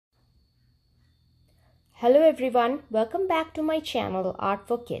Hello everyone, welcome back to my channel Art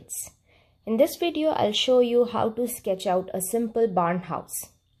for Kids. In this video, I'll show you how to sketch out a simple barn house.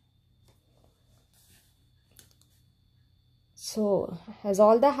 So, as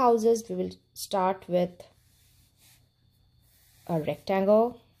all the houses, we will start with a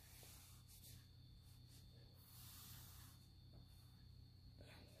rectangle.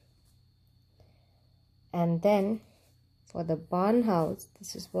 And then for the barn house,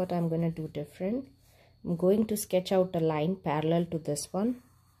 this is what I'm going to do different. I'm going to sketch out a line parallel to this one,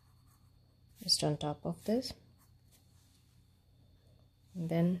 just on top of this, and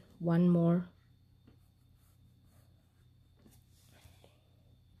then one more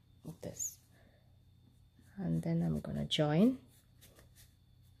of this, and then I'm gonna join.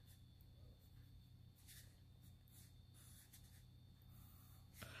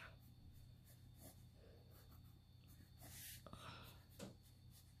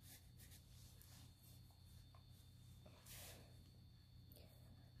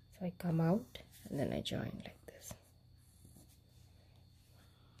 So I come out and then I join like this.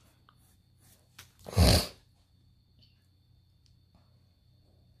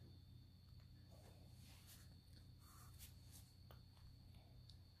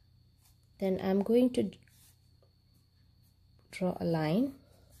 Then I'm going to draw a line.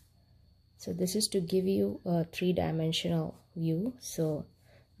 So this is to give you a three-dimensional view. So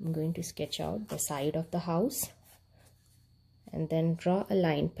I'm going to sketch out the side of the house and then draw a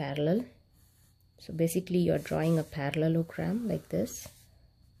line parallel. So basically you're drawing a parallelogram like this.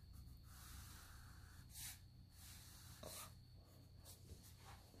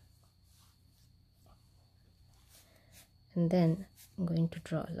 And then I'm going to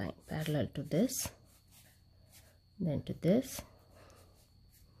draw a line parallel to this, then to this,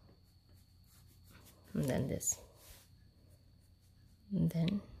 and then this, and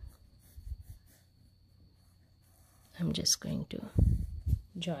then I'm just going to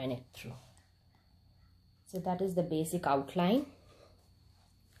join it through. So that is the basic outline.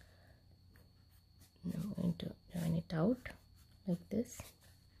 I'm going to join it out like this.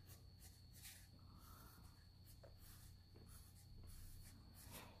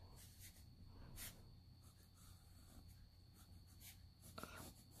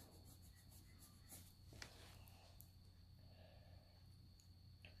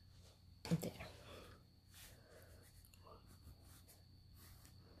 There.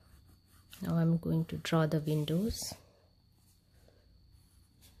 Now I'm going to draw the windows.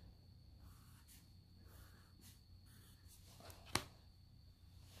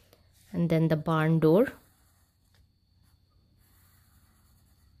 And then the barn door.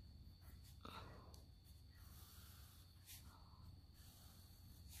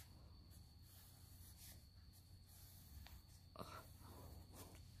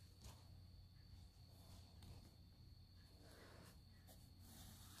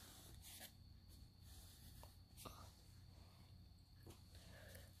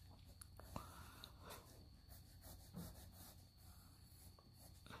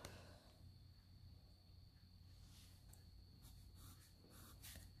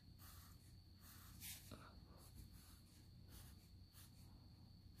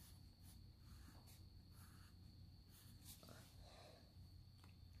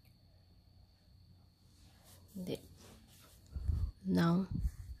 There. Now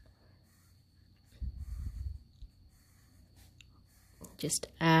just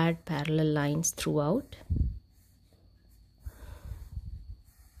add parallel lines throughout.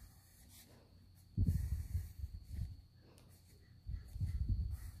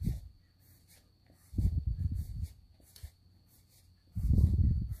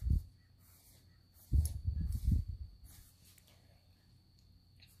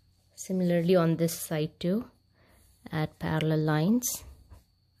 Similarly on this side too, add parallel lines.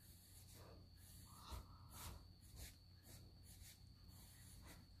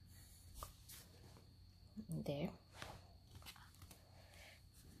 There.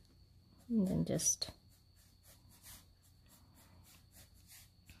 And then just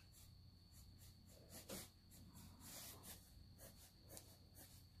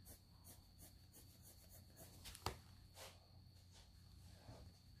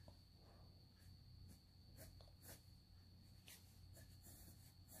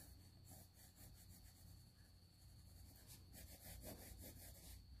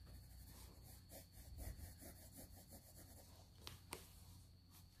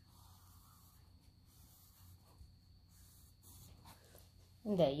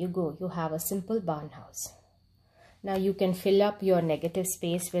and there you go, you have a simple barn house. Now you can fill up your negative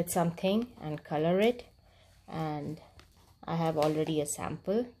space with something and color it, and I have already a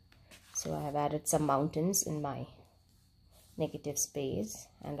sample. So I have added some mountains in my negative space,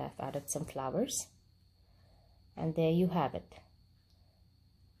 and I've added some flowers, and there you have it.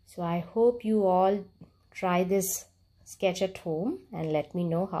 So I hope you all try this sketch at home and let me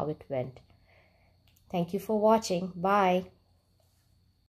know how it went. Thank you for watching. Bye.